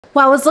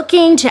Well, I was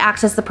looking to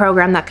access the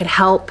program that could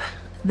help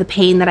the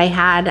pain that I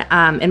had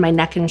in my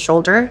neck and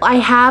shoulder. I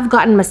have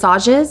gotten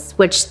massages,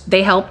 which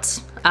they helped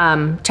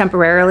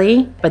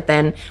temporarily, but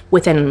then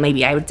within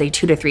maybe I would say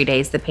 2 to 3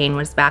 days, the pain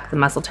was back, the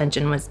muscle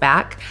tension was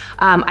back.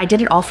 I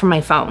did it all from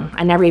my phone.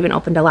 I never even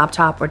opened a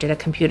laptop or did a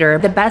computer.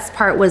 The best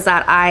part was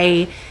that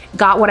I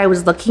got what I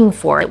was looking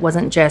for. It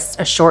wasn't just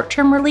a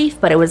short-term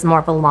relief, but it was more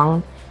of a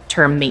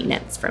long-term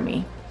maintenance for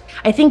me.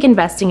 I think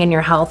investing in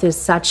your health is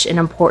such an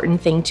important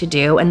thing to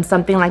do, and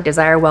something like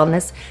Desire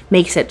Wellness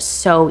makes it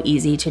so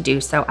easy to do.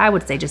 So I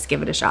would say just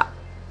give it a shot.